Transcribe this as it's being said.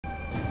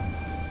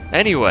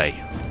Anyway,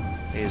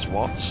 here's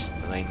Watts,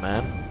 the main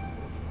man.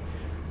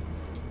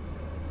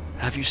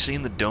 Have you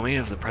seen the dummy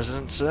of the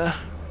president, sir?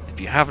 If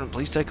you haven't,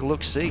 please take a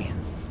look-see.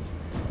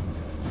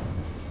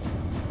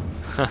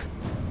 Are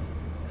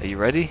you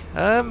ready?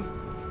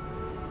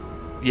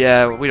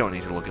 Yeah, we don't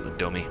need to look at the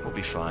dummy. We'll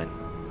be fine.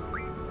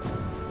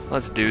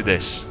 Let's do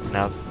this.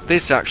 Now,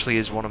 this actually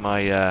is one of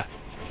my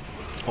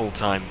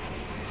all-time...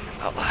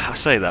 I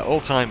say that,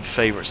 all-time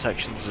favourite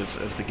sections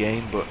of the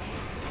game, but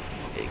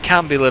it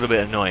can be a little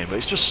bit annoying, but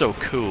it's just so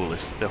cool.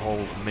 It's the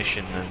whole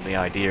mission and the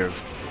idea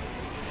of,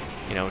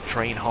 you know,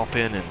 train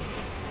hopping and...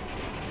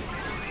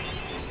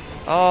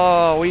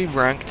 Oh, we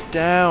ranked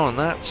down.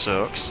 That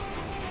sucks.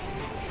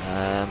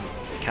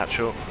 Catch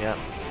up, yeah.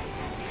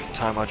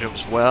 Time our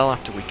jumps well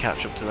after we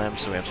catch up to them,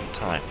 so we have some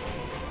time.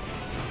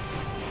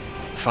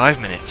 5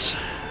 minutes.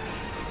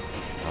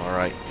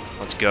 Alright,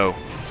 let's go.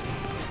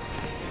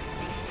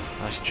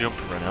 Nice jump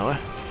for an hour.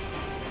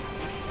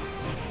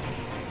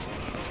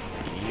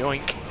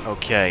 Yoink.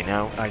 Okay,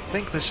 now I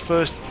think this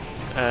first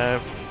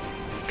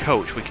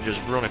coach we can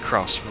just run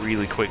across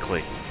really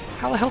quickly.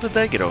 How the hell did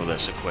they get over there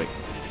so quick?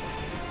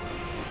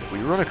 If we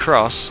run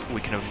across,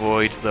 we can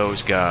avoid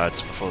those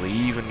guards before they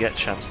even get a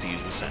chance to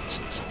use the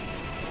sensors.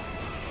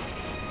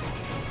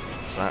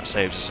 So that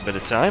saves us a bit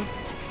of time.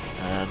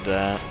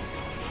 And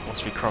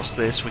once we cross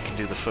this, we can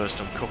do the first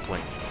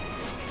uncoupling.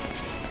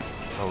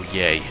 Oh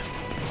yay.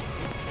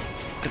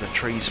 Look at the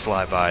trees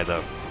fly by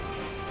though.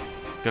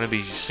 Gonna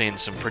be seeing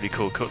some pretty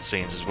cool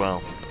cutscenes as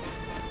well.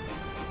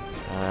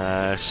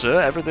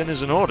 Sir, everything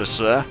is in order,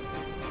 sir.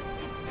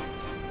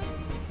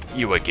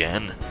 You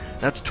again?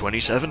 That's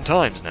 27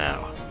 times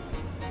now.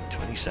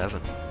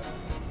 27.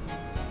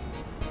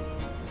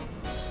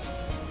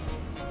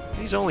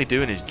 He's only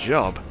doing his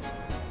job.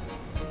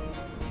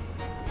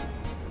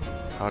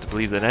 Hard to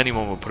believe that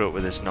anyone would put up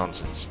with this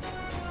nonsense.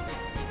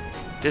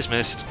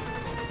 Dismissed.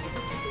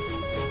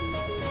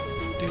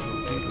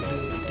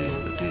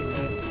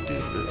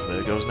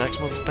 There goes next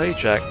month's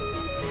paycheck.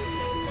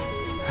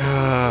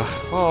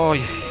 Oh,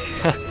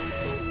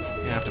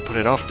 you have to put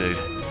it off, dude.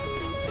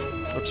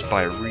 I'll just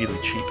buy a really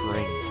cheap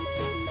ring.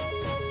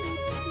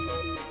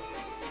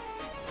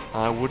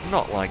 I would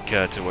not like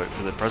to work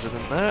for the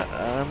president there.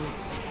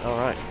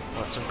 Alright,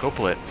 let's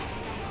uncouple it.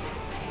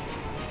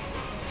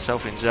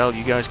 Selfie and Zell,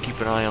 you guys keep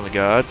an eye on the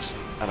guards.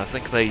 And I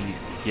think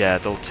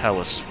they'll tell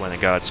us when the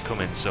guards come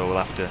in, so we'll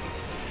have to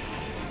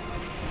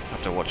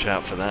watch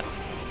out for that.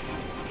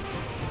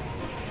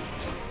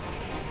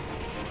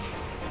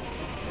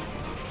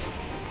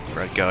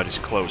 Red guard is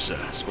closer,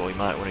 so you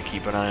might want to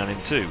keep an eye on him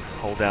too.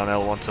 Hold down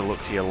L1 to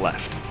look to your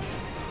left.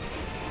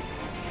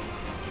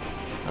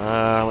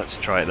 Let's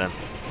try it then.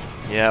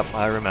 Yep,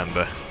 I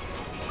remember.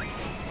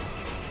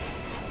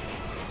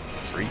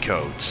 3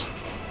 codes.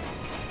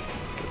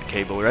 Got the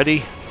cable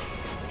ready.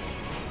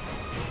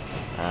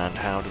 And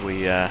how do we...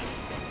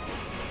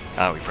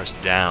 we press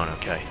down,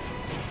 okay.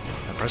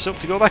 And press up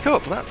to go back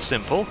up, that's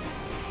simple.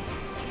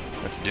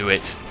 Let's do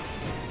it.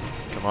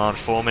 Come on,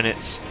 4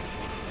 minutes.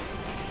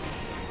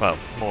 Well,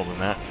 more than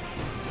that.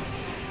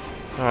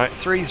 Alright,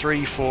 3,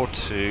 3, 4,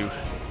 2.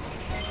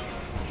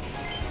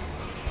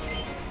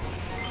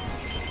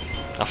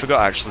 I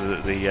forgot actually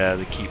that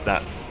they keep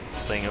that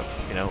thing up,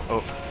 you know,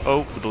 up.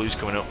 Oh, the blue's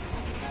coming up.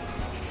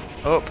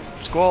 Up!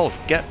 Squall,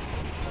 get...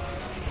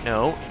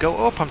 No,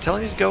 go up, I'm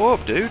telling you to go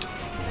up, dude.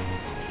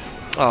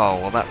 Oh,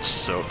 well that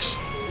sucks.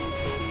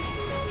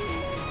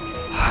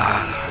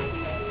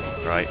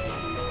 Right,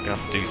 gonna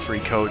have to do 3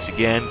 codes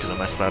again, because I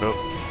messed that up.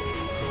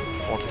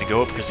 Wanted to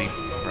go up because he...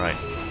 Right.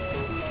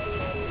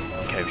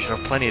 Okay, we should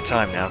have plenty of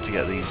time now to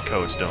get these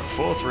codes done.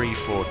 4, 3,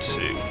 4,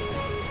 2.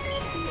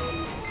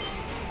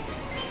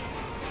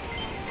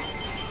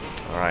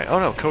 Alright, oh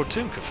no, code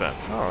 2 confirmed.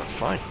 Alright,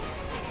 fine.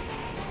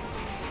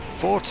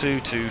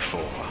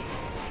 4224.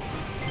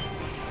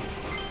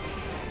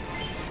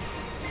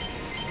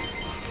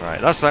 Right,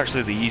 that's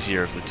actually the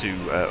easier of the 2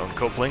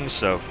 uncouplings,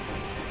 so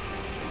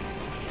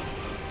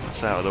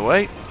that's out of the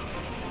way.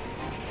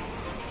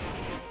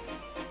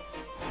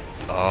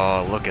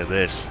 Oh, look at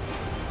this.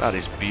 That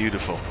is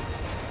beautiful.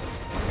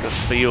 The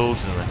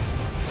fields and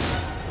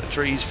the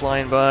trees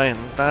flying by,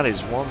 and that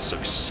is one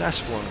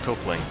successful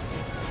uncoupling.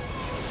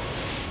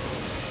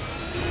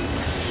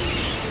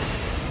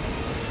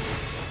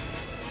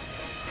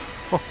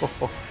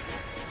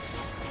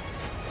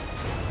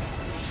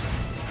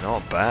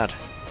 Not bad.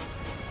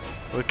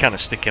 We're kind of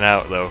sticking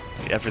out though.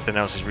 Everything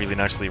else is really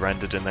nicely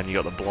rendered, and then you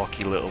got the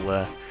blocky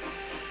little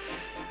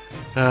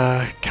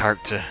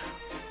character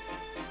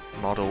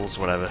models,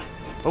 whatever.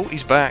 Oh,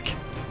 he's back.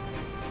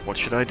 What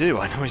should I do?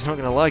 I know he's not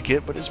going to like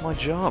it, but it's my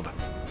job.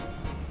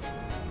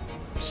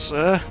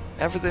 Sir,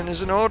 everything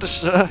is in order,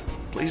 sir.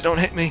 Please don't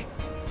hit me.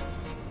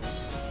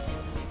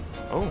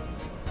 Oh,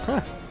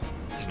 huh.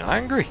 He's not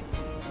angry.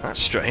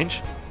 That's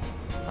strange.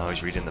 Oh,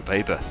 he's reading the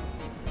paper.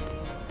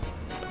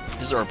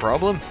 Is there a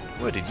problem?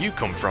 Where did you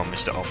come from,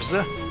 Mr.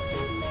 Officer?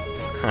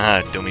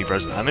 Haha, dummy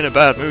president. I'm in a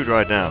bad mood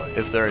right now.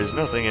 If there is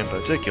nothing in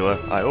particular,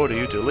 I order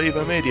you to leave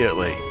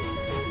immediately.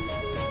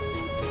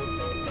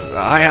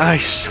 Aye, aye,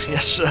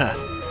 yes, sir.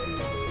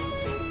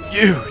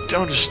 You,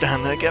 don't just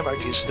stand there, get back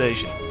to your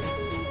station.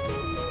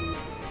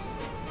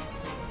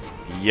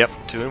 Yep,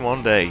 2 in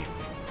 1 day.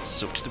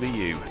 Sucks to be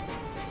you.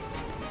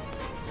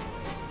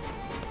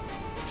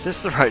 Is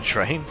this the right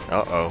train?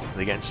 Uh-oh,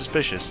 they're getting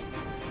suspicious.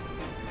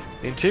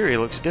 The interior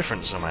looks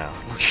different somehow.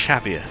 It looks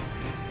shabbier.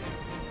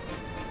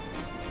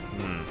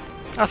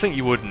 I think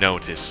you would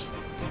notice.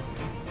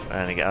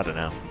 I don't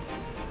know.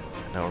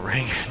 No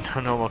ring,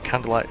 no more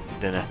candlelight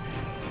dinner.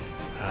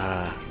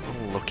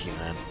 Unlucky,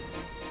 man.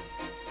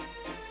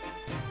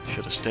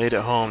 Should have stayed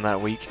at home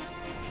that week.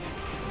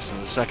 This is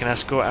the second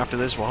escort. After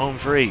this, we're home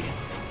free.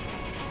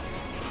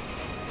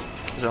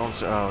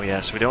 Oh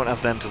yes, we don't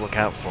have them to look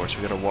out for us.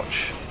 We gotta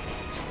watch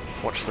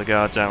the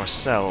guards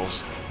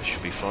ourselves. This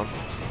should be fun.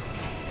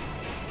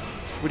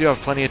 We do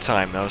have plenty of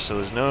time though, so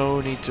there's no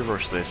need to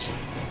rush this.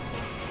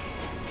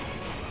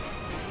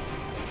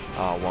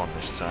 R1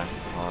 this time.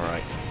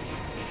 Alright.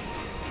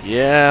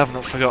 Yeah, I've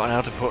not forgotten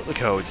how to put the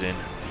codes in.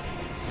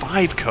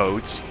 5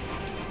 codes?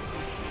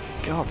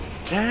 God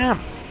damn!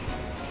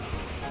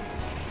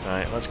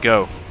 Alright, let's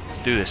go. Let's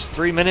do this.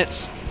 3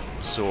 minutes.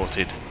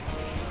 Sorted.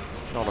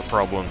 Not a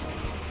problem.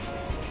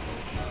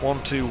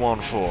 1, 2,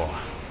 1, 4.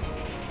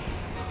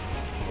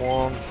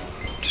 1,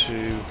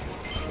 2,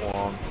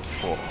 1,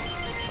 4.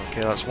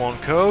 Okay, that's 1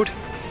 code.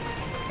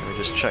 Let me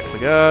just check the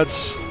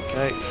guards.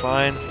 Okay,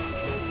 fine.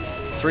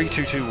 3,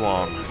 2, 2,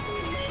 1.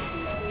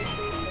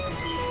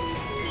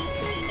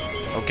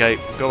 Okay,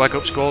 go back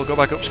up, Squall, go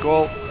back up,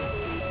 Squall.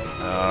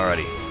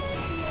 Alrighty.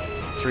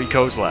 3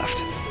 codes left.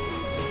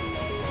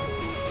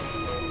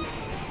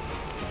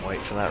 Wait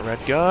for that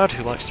red guard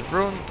who likes to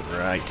run.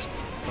 Right.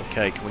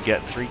 Okay, can we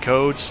get 3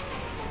 codes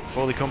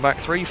before they come back?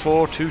 3,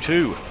 4, 2,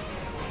 2.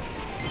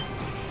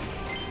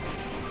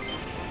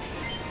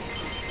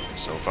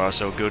 So far,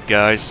 so good,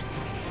 guys.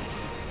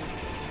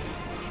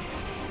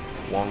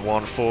 1,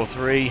 1, 4,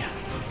 3.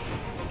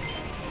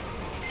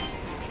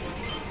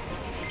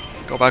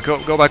 Go back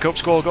up,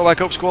 Squall, go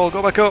back up, Squall,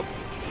 go back up!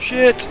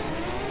 Shit!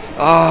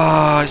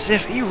 Ah, as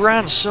if he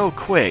ran so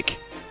quick.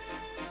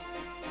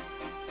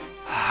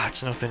 Ah,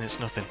 it's nothing, it's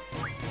nothing.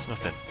 It's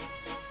nothing.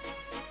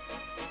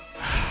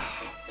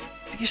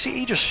 Did you see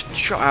he just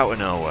shot out of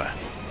nowhere?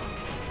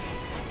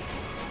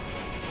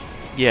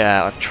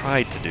 Yeah, I've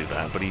tried to do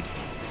that, but he...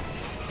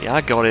 Yeah, I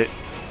got it.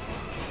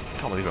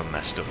 Can't believe I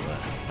messed up there.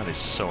 That is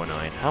so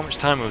annoying. How much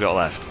time have we got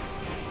left?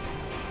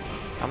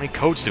 How many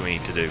codes do we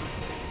need to do?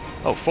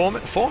 Oh, 4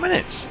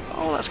 minutes!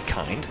 Oh, that's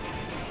kind.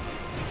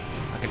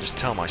 I can just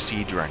tell my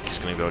siege rank is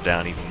going to go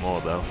down even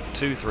more, though.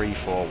 2, 3,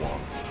 4,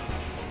 1.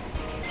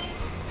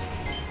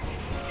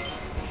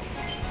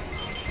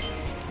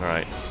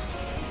 Alright.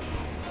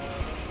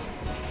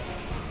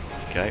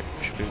 Okay,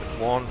 should be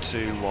 1,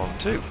 2, 1,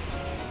 2.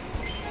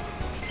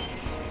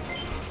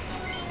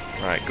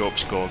 Right, go up,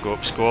 Squall, go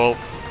up, Squall.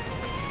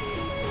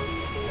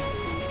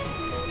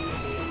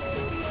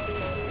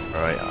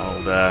 Alright,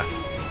 I'll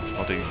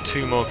do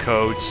 2 more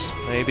codes,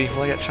 maybe.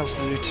 Will I get a chance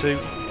to do 2?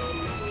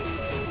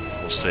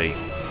 We'll see.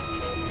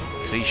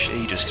 Because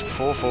he just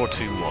 4, 4,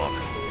 2,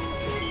 1.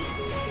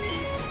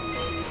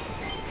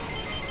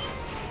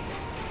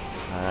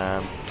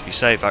 To be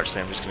safe,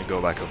 actually, I'm just going to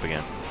go back up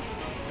again.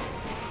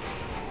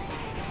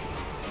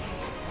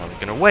 I'm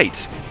going to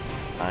wait.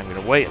 I'm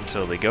going to wait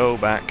until they go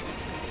back.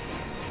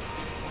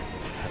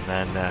 And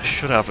then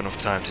should have enough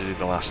time to do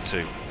the last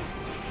 2.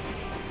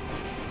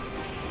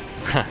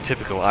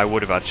 Typical, I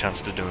would have had a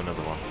chance to do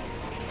another one.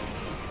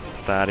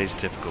 That is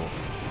typical.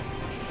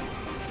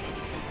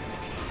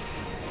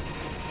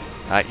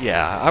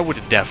 Yeah, I would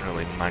have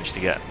definitely managed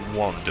to get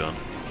 1 done.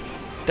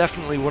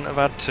 Definitely wouldn't have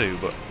had 2,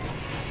 but...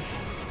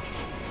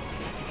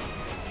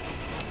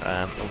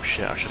 oh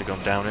shit, I should have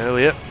gone down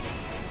earlier.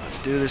 Let's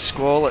do this,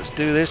 Squall, let's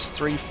do this.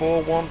 3,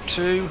 4, 1,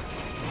 2.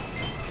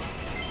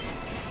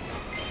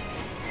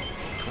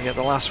 Can we get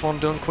the last one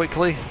done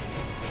quickly?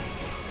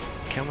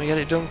 Can we get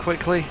it done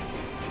quickly?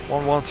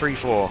 1, 1, 3,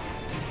 4.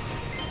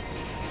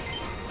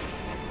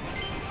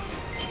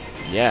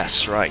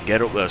 Yes, right,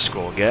 get up there,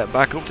 Squall. Get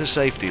back up to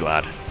safety,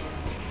 lad.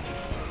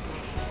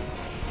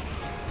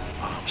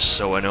 Oh, I'm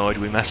so annoyed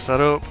we messed that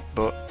up,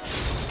 but...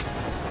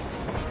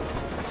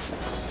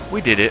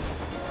 we did it.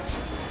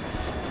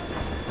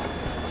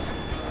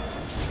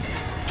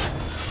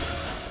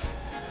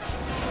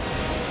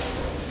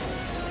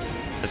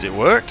 Has it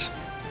worked?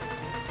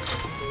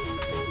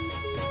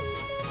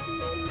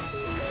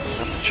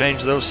 Have to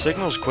change those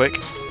signals quick.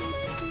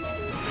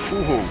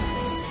 Whew.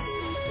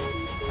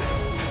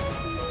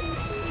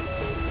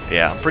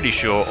 Yeah, I'm pretty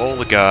sure all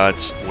the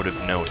guards would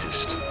have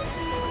noticed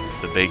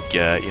the big,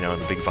 you know,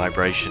 the big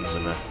vibrations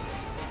and the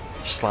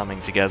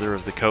slamming together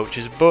of the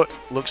coaches, but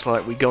looks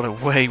like we got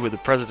away with the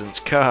president's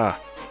car.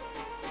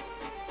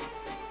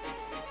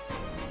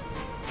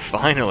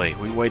 Finally,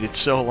 we waited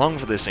so long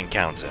for this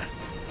encounter.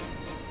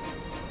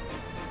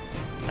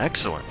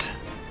 Excellent.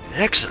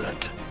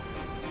 Excellent.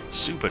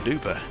 Super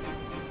duper.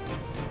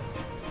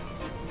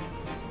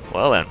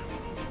 Well then.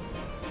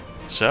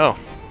 So.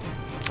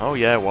 Oh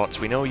yeah, Watts,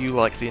 we know you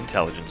like the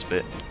intelligence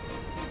bit.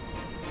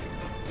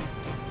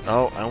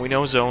 Oh, and we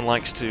know Zone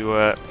likes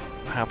to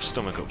have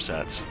stomach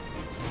upsets.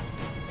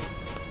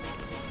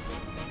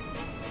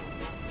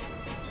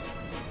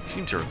 He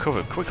seemed to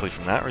recover quickly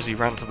from that as he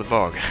ran to the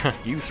bog.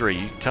 You three,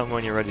 you tell me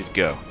when you're ready to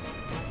go.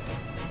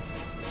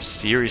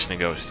 Serious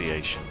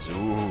negotiations.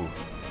 Ooh.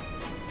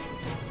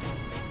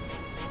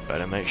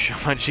 Better make sure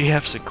my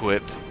GF's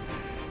equipped.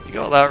 You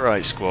got that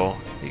right, Squall.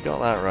 You got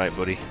that right,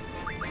 buddy.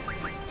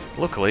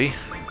 Luckily,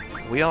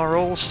 we are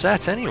all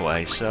set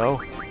anyway,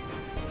 so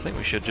I think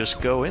we should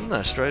just go in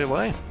there straight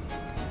away.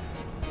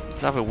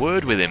 Let's have a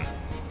word with him.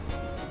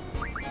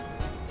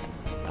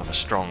 Have a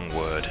strong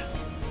word.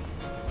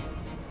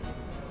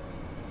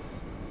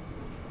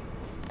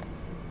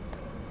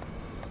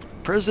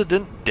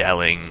 President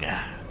Delling.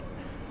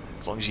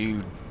 As long as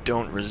you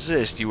don't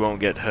resist, you won't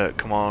get hurt.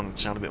 Come on,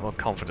 sound a bit more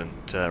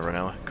confident,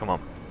 Renault. Come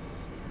on.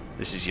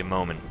 This is your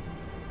moment.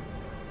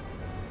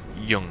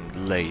 Young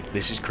lady.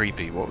 This is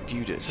creepy. What would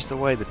you do? Just the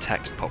way the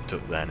text popped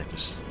up then, it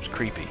was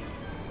creepy.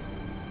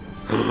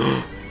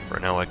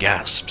 Renault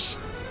gasps.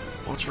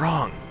 What's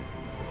wrong?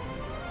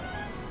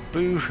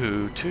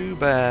 Boo-hoo, too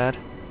bad.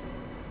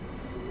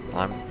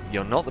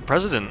 You're not the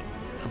president.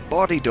 A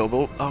body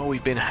double? Oh,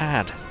 we've been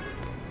had.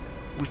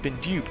 We've been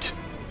duped.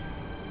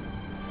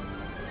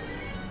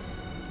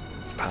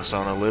 Pass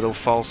on a little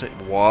false...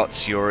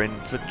 Watts, you're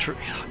infantry...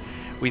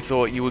 We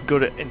thought you were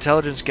good at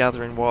intelligence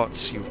gathering,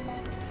 Watts. You...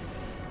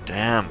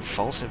 Damn,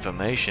 false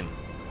information.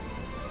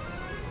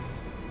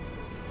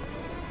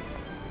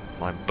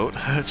 My butt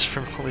hurts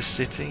from all this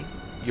city.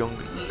 Young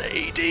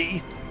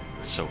lady.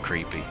 So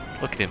creepy.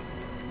 Look at him.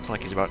 Looks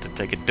like he's about to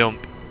take a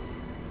dump.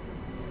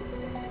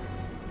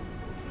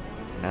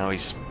 Now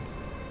he's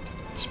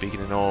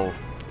speaking in all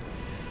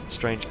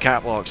strange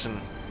caplocks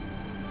and...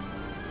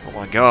 Oh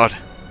my god.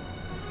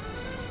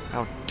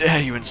 How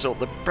dare you insult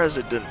the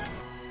president?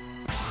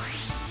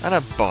 And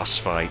a boss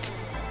fight.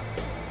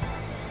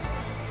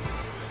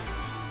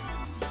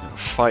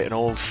 Fight an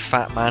old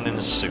fat man in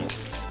a suit.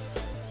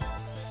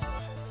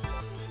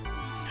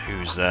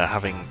 Who's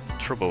having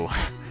trouble.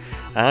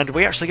 And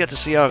we actually get to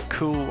see our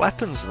cool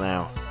weapons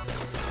now.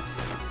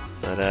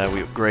 That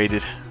we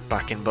upgraded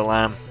back in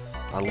Balam.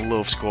 I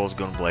love Squall's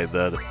gunblade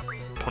there. The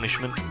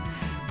punishment.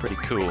 Pretty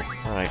cool.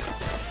 Right.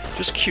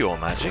 Just cure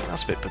magic.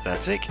 That's a bit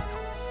pathetic.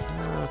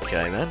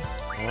 Okay then.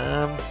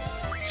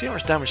 See how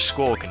much damage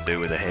Squall can do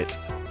with a hit.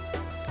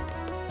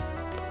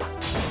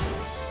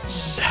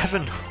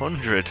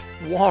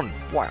 701.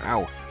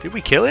 Wow. Did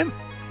we kill him?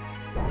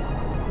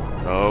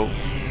 Oh.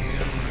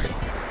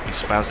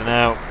 He's spazzing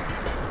out.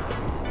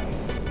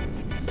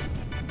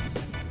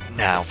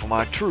 Now for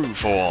my true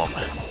form.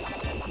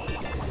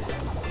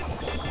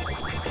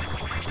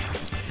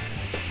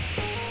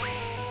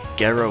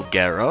 Gero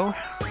Gero?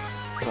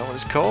 Is that what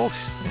it's called?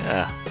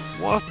 Yeah.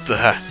 What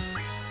the...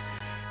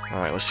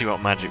 Alright, let's see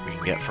what magic we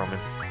can get from him.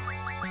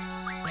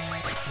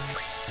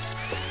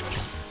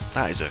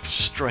 That is a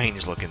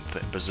strange looking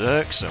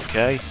Berserks,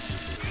 okay.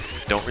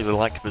 Don't really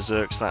like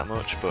Berserks that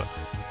much, but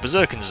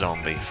Berserk and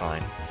Zombie,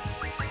 fine.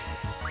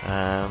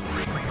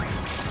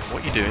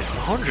 What are you doing?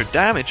 100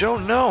 damage? Oh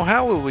no,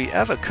 how will we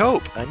ever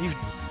cope? And you've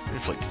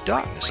inflicted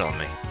darkness on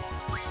me.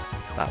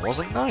 That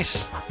wasn't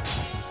nice.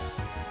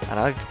 And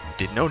I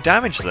did no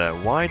damage there.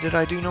 Why did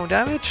I do no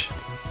damage?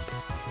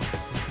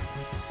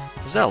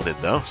 Zell did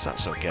though, so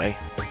that's okay.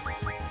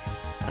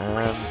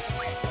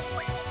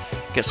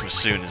 Get some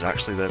Sooners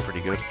actually, they're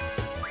pretty good.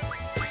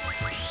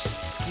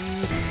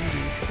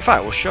 In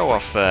fact, we'll show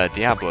off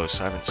Diablos,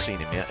 I haven't seen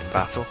him yet in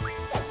battle.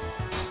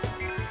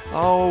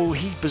 Oh,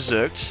 he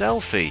berserked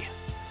Selfie.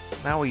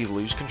 Now we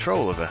lose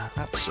control of her,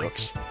 that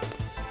sucks.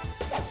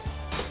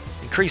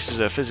 Increases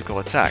her physical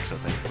attacks, I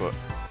think, but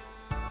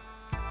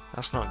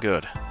that's not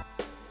good.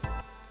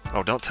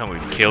 Oh, don't tell me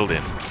we've killed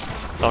him.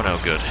 Oh no,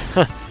 good.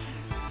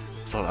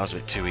 Thought that was a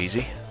bit too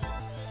easy.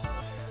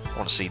 I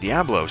want to see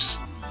Diablos.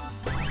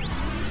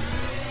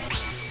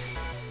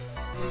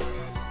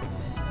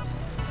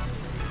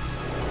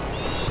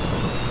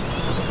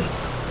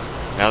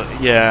 Now,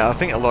 yeah, I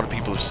think a lot of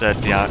people have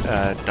said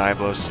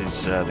Diablos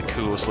is the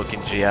coolest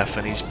looking GF,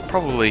 and he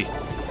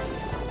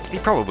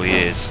probably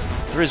is.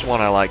 There is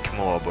one I like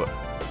more, but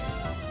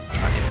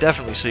I can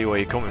definitely see where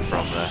you're coming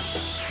from there.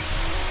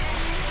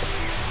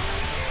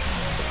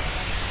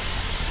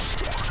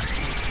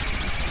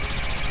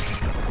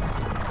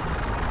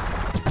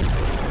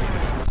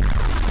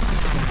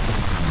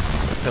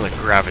 Feel the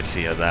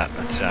gravity of that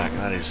attack.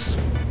 That is,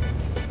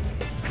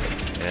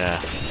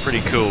 yeah,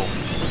 pretty cool.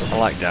 I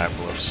like Dark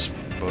Bluffs,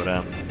 but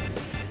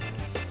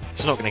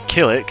it's not going to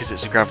kill it because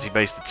it's a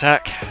gravity-based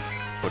attack.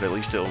 But at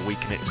least it'll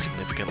weaken it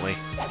significantly.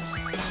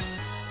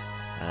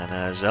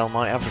 And Zell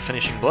might have the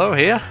finishing blow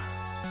here.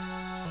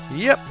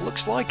 Yep,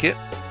 looks like it.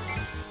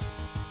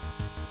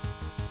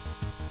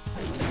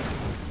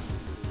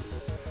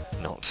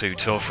 Not too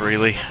tough,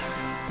 really.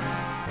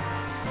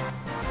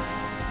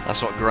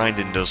 That's what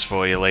grinding does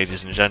for you,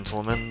 ladies and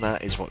gentlemen.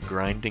 That is what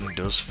grinding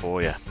does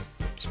for you.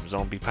 Some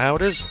zombie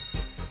powders.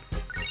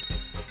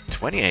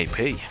 20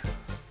 AP.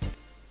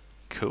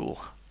 Cool.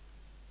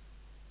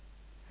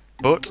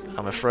 But,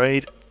 I'm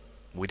afraid,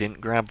 we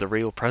didn't grab the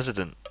real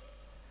president.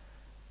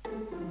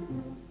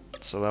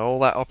 So all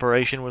that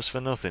operation was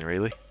for nothing,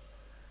 really.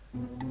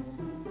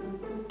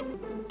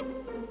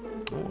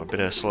 Oh, a bit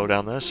of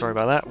slowdown there, sorry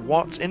about that.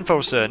 Watts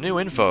info, sir, new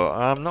info.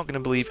 I'm not going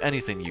to believe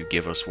anything you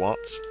give us,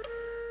 Watts.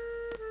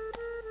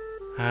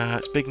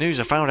 It's big news,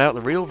 I found out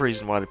the real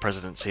reason why the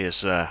president's here,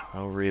 sir.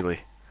 Oh,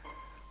 really?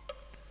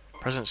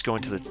 President's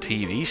going to the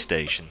TV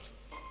station.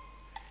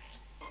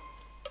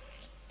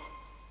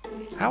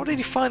 How did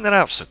he find that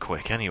out so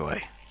quick,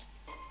 anyway?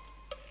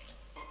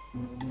 Do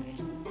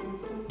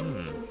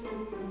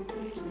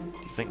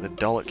you think the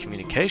Dalek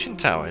communication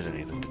tower has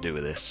anything to do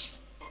with this?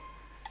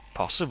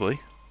 Possibly.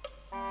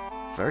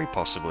 Very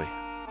possibly.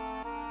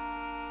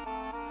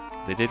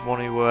 They did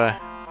want to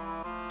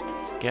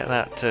get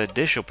that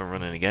dish up and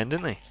running again,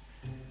 didn't they?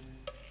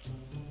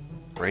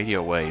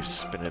 Radio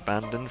waves. Been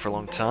abandoned for a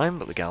long time,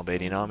 but the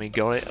Galbadian army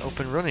got it up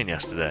and running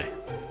yesterday.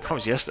 That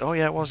was yesterday. Oh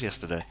yeah, it was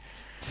yesterday.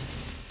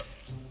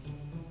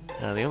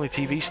 The only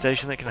TV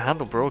station that can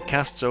handle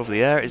broadcasts over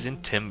the air is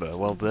in Timber.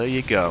 Well, there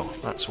you go.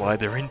 That's why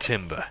they're in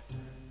Timber.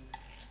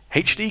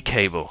 HD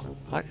cable.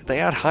 They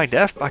had high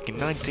def back in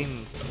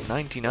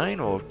 1999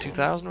 or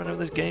 2000, whenever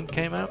this game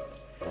came out.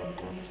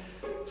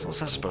 So what's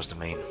that supposed to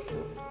mean?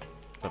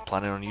 They're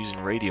planning on using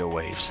radio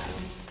waves.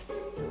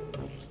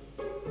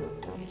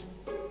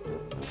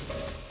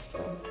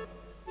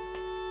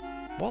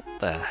 What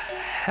the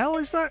hell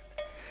is that?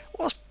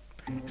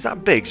 Is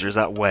that Biggs or is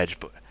that Wedge?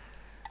 But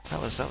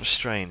that was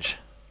strange.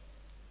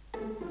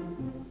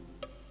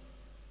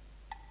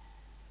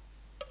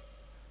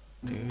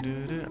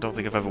 I don't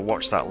think I've ever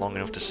watched that long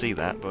enough to see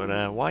that,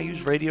 but why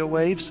use radio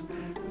waves?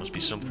 Must be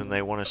something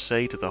they want to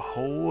say to the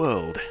whole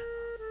world.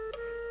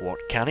 What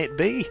can it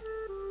be?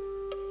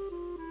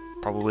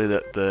 Probably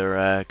that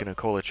they're going to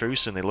call a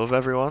truce and they love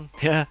everyone.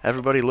 Yeah,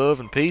 everybody love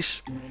and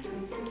peace.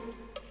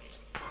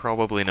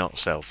 Probably not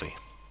selfie.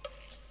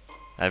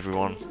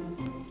 Everyone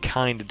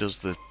kind of does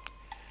the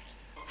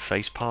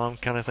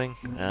facepalm kind of thing.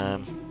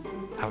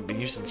 Haven't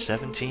been used in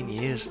 17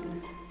 years.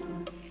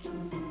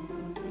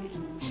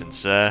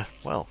 Since,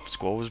 well,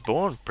 Squall was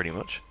born, pretty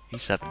much.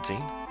 He's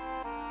 17.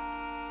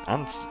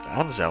 And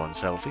Zell and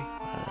selfie.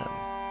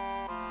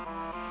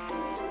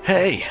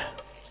 Hey!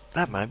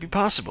 That might be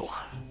possible.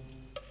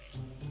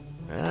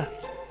 Yeah,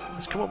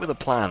 let's come up with a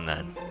plan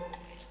then.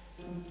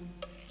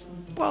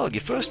 Well,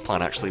 your first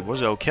plan actually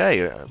was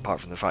okay,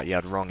 apart from the fact you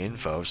had wrong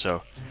info,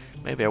 so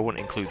maybe I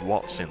wouldn't include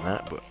Watts in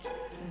that, but...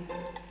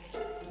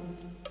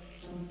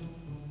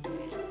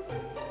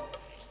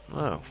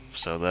 Oh,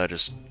 so they're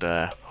just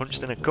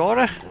hunched in a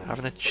corner,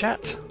 having a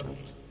chat.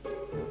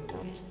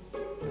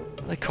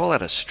 They call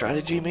that a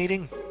strategy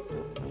meeting?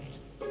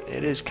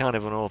 It is kind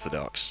of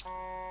unorthodox.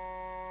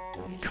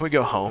 Can we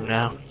go home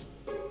now?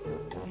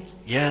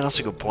 Yeah, that's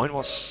a good point.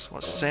 What's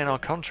it say in our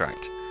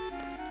contract?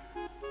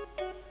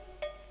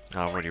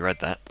 Oh, I've already read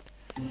that.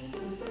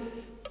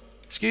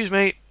 Excuse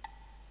me.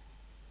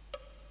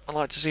 I'd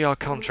like to see our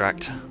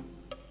contract.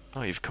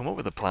 Oh, you've come up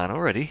with a plan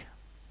already.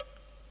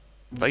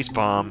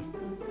 Facepalm.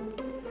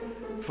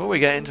 Before we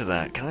get into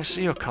that, can I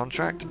see your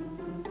contract?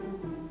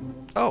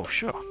 Oh,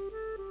 sure.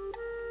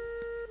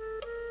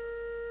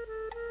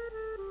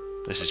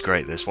 This is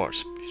great, this.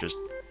 Watch. Just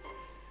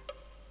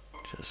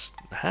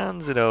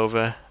hands it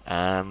over,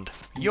 and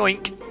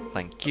yoink!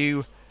 Thank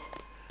you.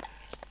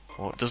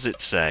 What does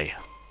it say?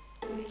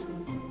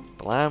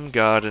 Blam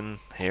Garden,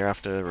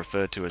 hereafter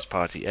referred to as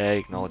Party A,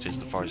 acknowledges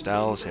the Forest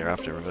Owls,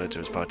 hereafter referred to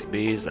as Party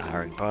B, is the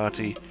hiring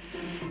party.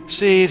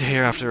 Seed,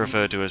 hereafter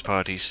referred to as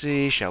Party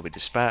C, shall be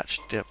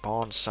dispatched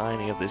upon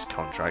signing of this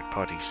contract.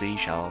 Party C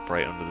shall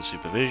operate under the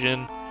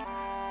supervision.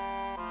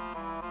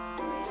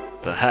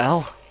 The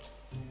hell?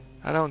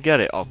 I don't get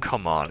it. Oh,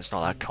 come on, it's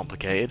not that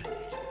complicated.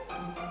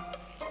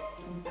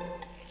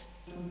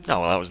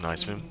 Oh, well, that was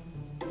nice of him.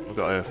 We've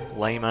got a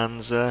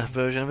layman's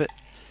version of it.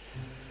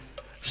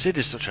 Sid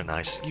is such a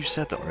nice... You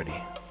said that already.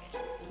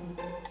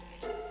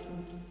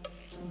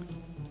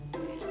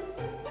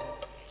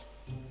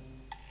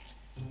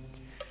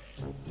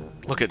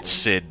 Look at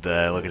Sid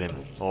there, look at him.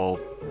 All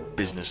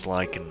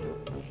business-like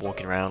and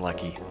walking around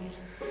like he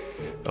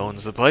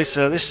owns the place.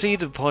 This seed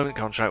deployment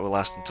contract will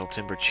last until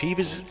Timber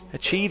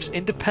achieves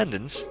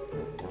independence.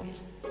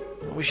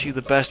 I wish you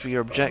the best for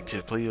your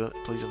objective.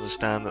 Please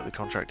understand that the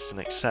contract is an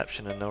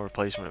exception and no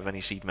replacement of any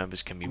seed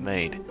members can be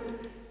made.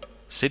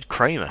 Sid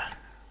Kramer.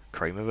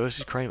 Kramer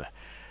versus Kramer.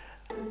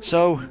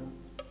 So,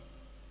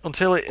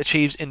 until it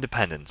achieves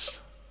independence.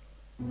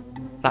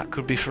 That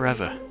could be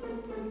forever.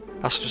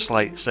 That's just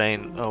like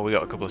saying, oh, we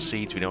got a couple of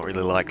seeds we don't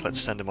really like, let's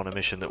send them on a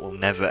mission that will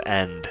never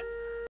end.